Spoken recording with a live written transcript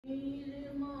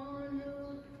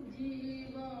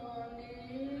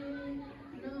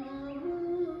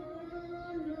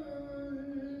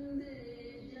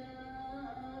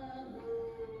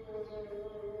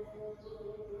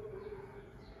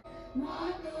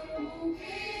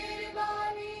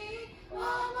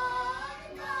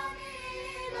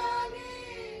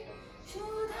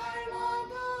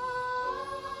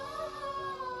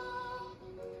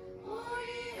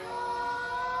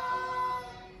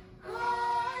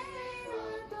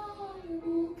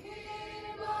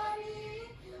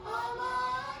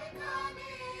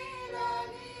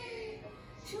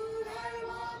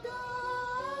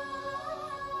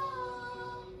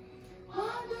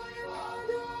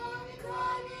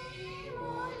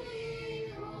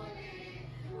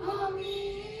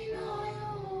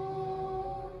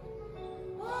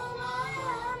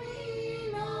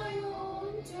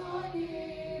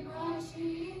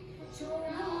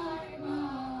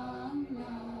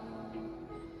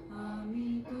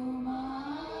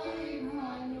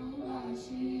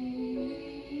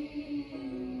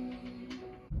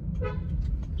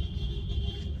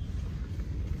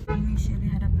Initially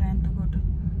had a plan to go to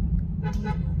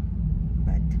Tivo,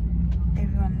 but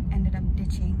everyone ended up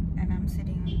ditching and I'm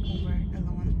sitting over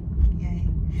alone. Yay.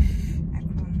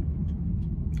 এখন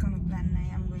কোনো plan নাই.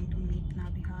 I'm going to meet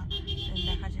Nabiha. Then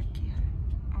দেখা যাক কি হয়.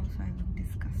 Also I look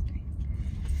disgusting.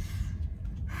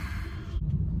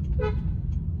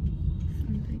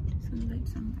 Sunlight.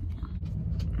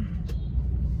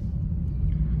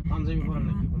 Panjabi পরা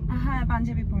নাকি? হ্যাঁ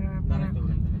পাঞ্জাবি পরা.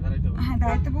 হ্যাঁ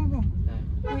দাঁড়াইতে বলবো?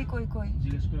 কই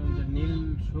জিজ্ঞেস করেন যে নীল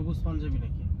সবুজ পাঞ্জাবি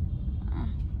নাকি?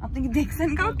 আপনি কি দেখছেন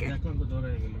কাউকে? দেখলাম তো ধরে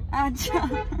গেল। আচ্ছা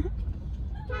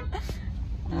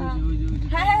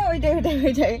হ্যাঁ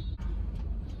ওইটাই।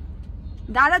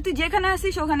 দাঁড়া তুই যেখানে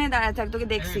আসিস ওখানে দাঁড়ায় থাক, তোকে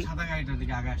দেখছি। সাদা গাড়িটার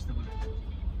দিকে আগে আসতে বলে।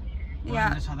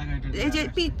 সাদা গাড়িটার এই যে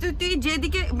তুই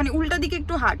যেদিকে মানে উল্টা দিকে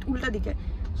একটু হাঁট, উল্টা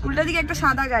দিকে একটা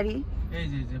সাদা গাড়ি। এই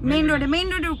যে মেইন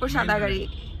রোডের উপর সাদা গাড়ি।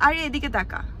 আরে এদিকে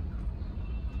তাকা।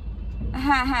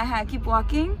 হ্যাঁ keep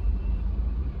walking.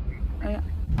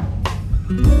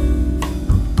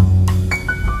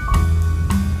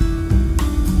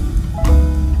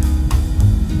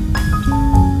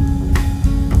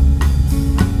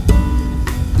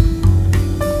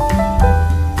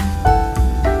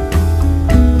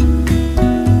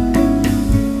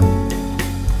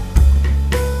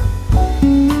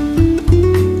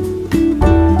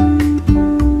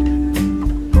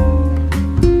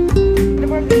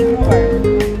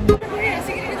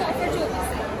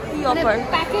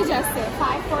 Package আছে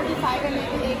 545 and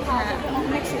it has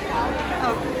mix it out.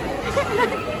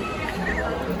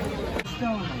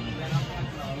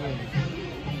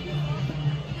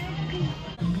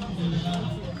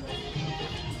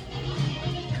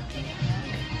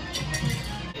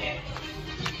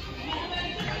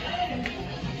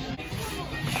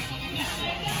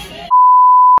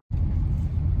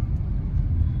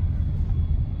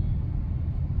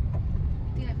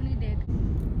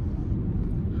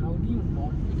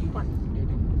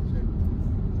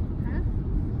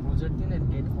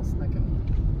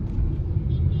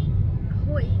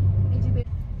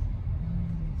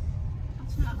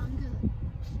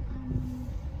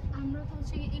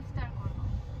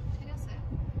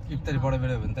 ইফতারি পরে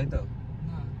বেরোবেন তাই তো?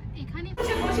 এখানে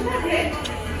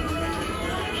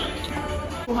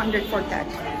 200 for that.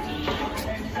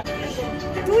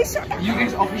 You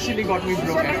guys officially got me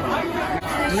broke.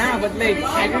 Nah, but like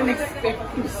I don't expect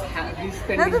to have this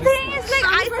spending. The thing is like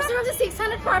I person was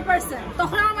 600 per person.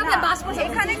 তখন আমাদের বাস পয়সা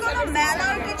এখানে কোনো মেলা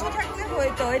আর কিছু থাকলে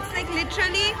হয়তো it's like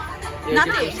literally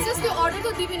nothing. It's just the order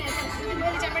to দিবেন এটা।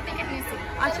 বলে যে আমরা টিকিট নিয়েছি।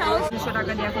 আচ্ছা 200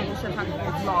 টাকা দিয়ে এখন বসে থাকবো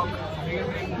blog.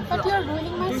 But you are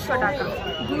ruining my 200 টাকা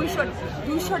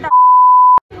 200 টাকা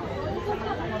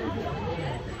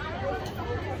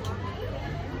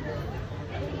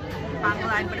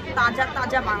বাংলা একবারে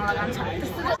তাজা বাংলা গান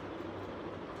ছাড়তেছে।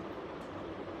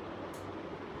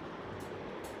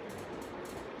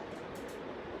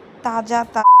 তাজা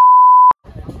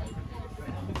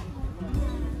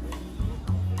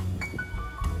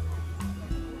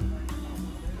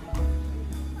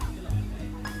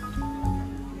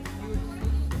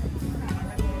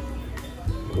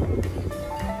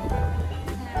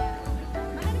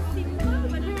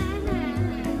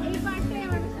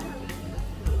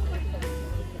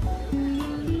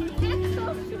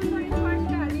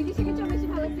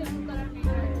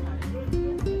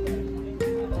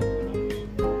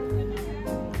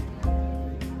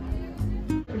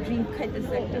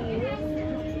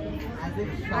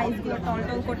আইসগুলো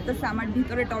টলটল করতেছে, আমার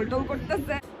ভিতরে টলটল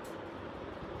করতেছে।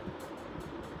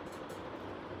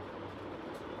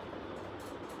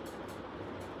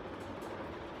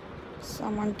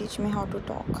 Someone teach me how to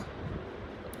talk.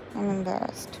 I'm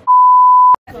embarrassed.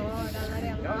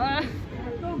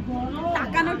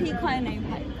 তাকানো ঠিক হয় নাই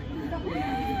ভাই।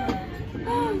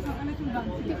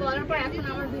 তুই বলার পর এখন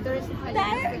আমার ভিতরে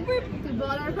তুই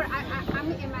বলার পর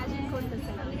আমি ইমাজিন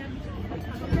করতেছিলাম।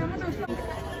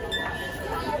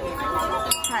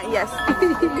 হ্যাঁ, yes.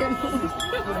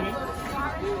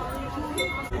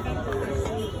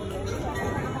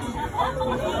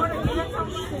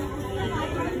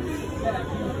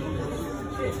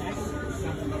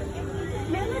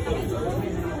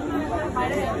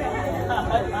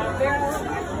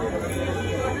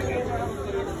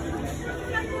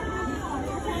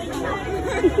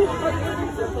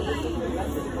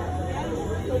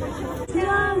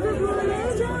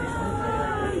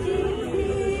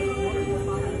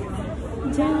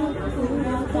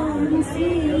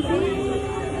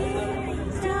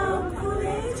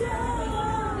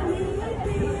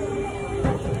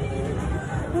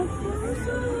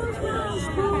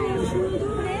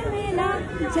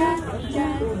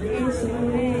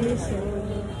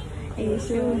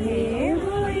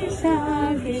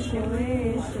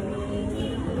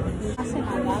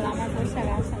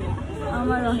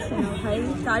 আমার আছে না ভাই,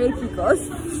 তারে কি কস?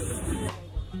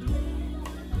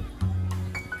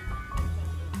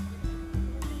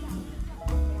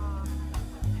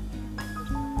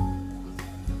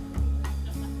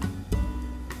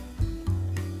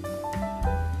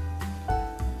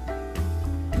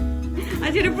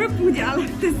 আজ এর উপরে পূজা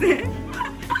লাগতেছে।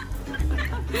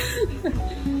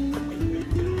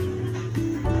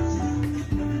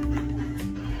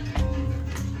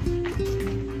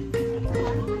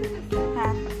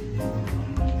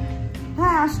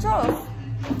 হ্যাঁ আসছো?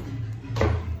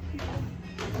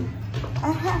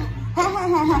 হ্যাঁ হ্যাঁ হ্যাঁ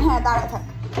হ্যাঁ হ্যাঁ হ্যাঁ দাঁড়া থাক।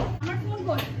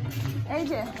 এই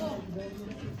যে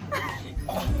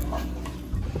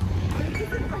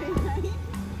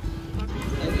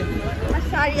আমার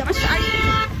শাড়ি, আমার শাড়ি।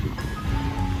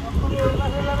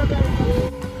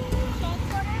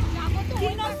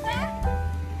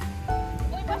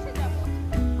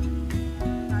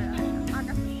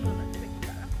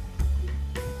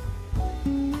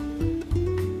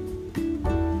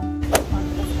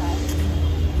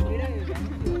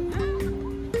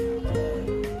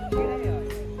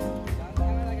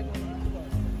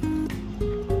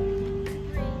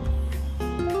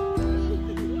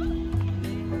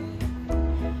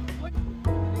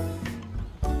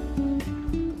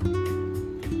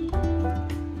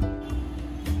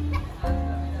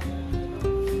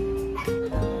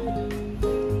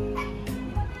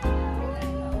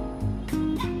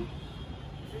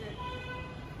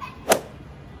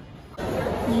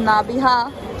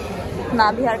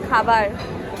 নাবিহার খাবার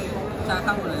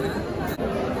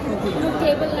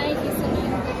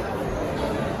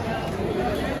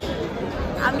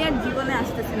আমি আর জীবনে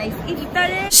আসতেছি না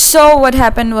ইফতারে। So what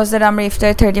happened was that আমরা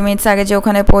ইফতারে 30 minutes আগে যে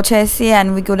ওখানে পৌঁছাইছি and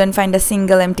we couldn't find a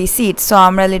single empty seat, so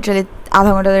আমরা লিটারালি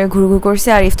আধা ঘন্টা ধরে ঘুরঘুর করছি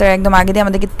আর ইফতারের একদম আগে দিয়ে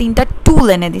আমাদেরকে 3টা টুল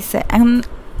এনে দিছে। এখন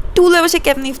টুলে বসে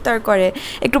কেমনি ইফতার করে?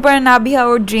 একটু পরে নাবিহা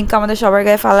ওর ড্রিঙ্ক আমাদের সবার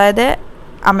গায়ে ফালায় দেয়।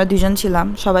 আমরা দুজন ছিলাম,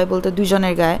 সবাই বলতে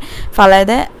দুজনের গায়ে ফালায়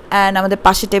দেয়। And আমাদের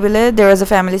পাশে টেবিলে there was a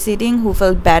family sitting who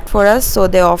felt bad for us, so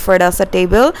they offered us a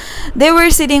table. They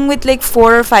were sitting with like 4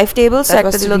 or 5 tables, so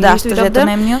একটা দিল দাস তো যেত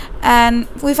না এমনিও, and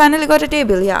we finally got a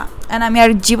table, yeah. And আমি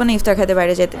আর জীবনে ইফতার খেতে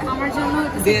বাইরে যেতে আমার জন্য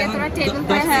এতটা টেবিল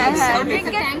পাই। হ্যাঁ হ্যাঁ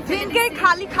ড্রিঙ্কের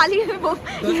খালি খালি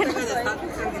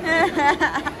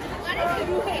আরে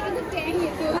এটা তো ট্যাং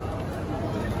তো।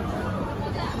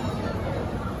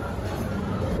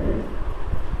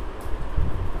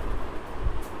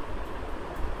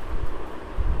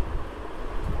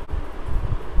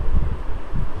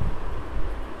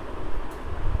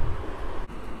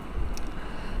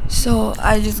 So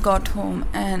I just got home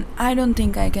and I don't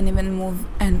think I can even move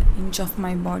an inch of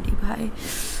my body. Bhai,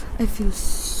 I feel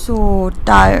so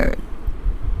tired.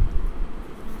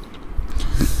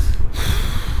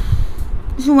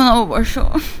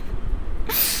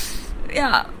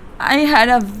 Yeah, I had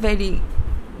a very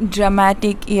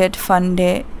dramatic yet fun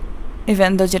day, even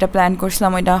though jeta plan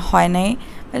korshilam oita hoy nai,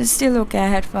 but it's still okay. I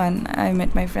had fun. I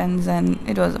met my friends and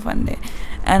it was a fun day,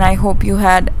 and I hope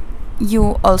you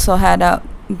also had a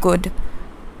good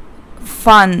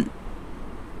fun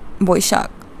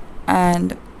baishakh. And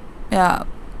yeah,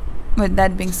 with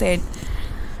that being said,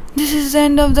 this is the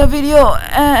end of the video,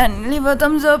 and leave a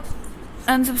thumbs up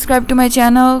and subscribe to my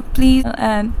channel please,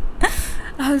 and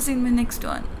I'll see you in my next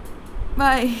one.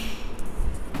 Bye.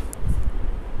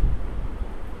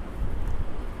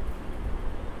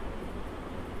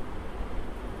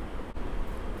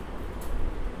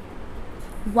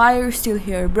 Why are you still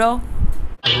here, bro?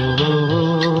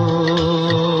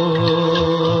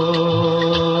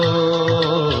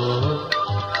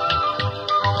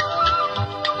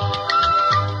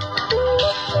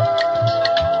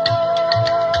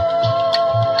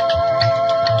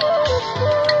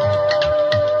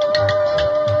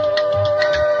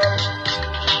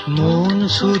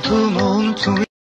 শুধু মন তুমি